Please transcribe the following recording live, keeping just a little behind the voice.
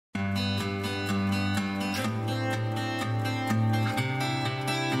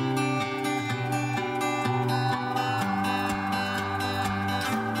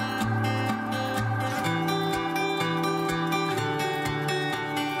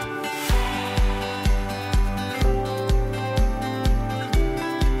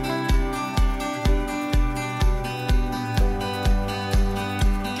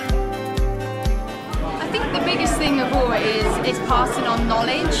is passing on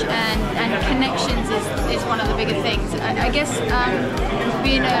knowledge, and connections is one of the bigger things. I guess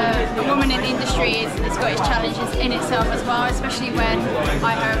being a woman in the industry has got its challenges in itself as well, especially when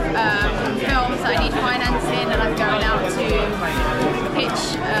I have films that I need financing and I'm going out to pitch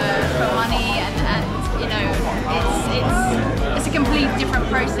for money, and you know, it's a complete different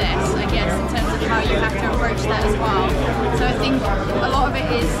process, I guess, in terms of how you have to approach that as well. So I think a lot of it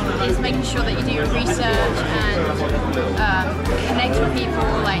is making sure that you do your research and connect with people,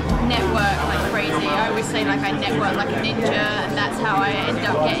 like network like crazy. I always say like I network like a ninja, and that's how I end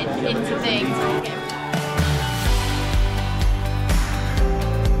up getting into things.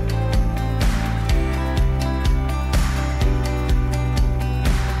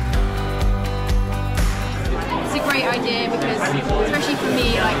 Great idea, because especially for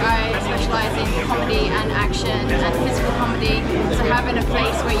me, like I specialise in comedy and action and physical comedy, so having a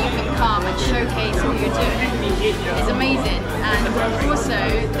place where you can come and showcase what you're doing is amazing. And also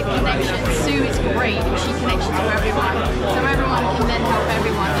the connection, Sue is great, she connects you to everyone, so everyone can then help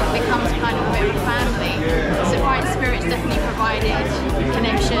everyone. It becomes kind of a bit of a family. So Fight Spirit's definitely provided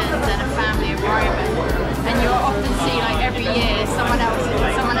connections and a family environment, and you'll often see like every year someone else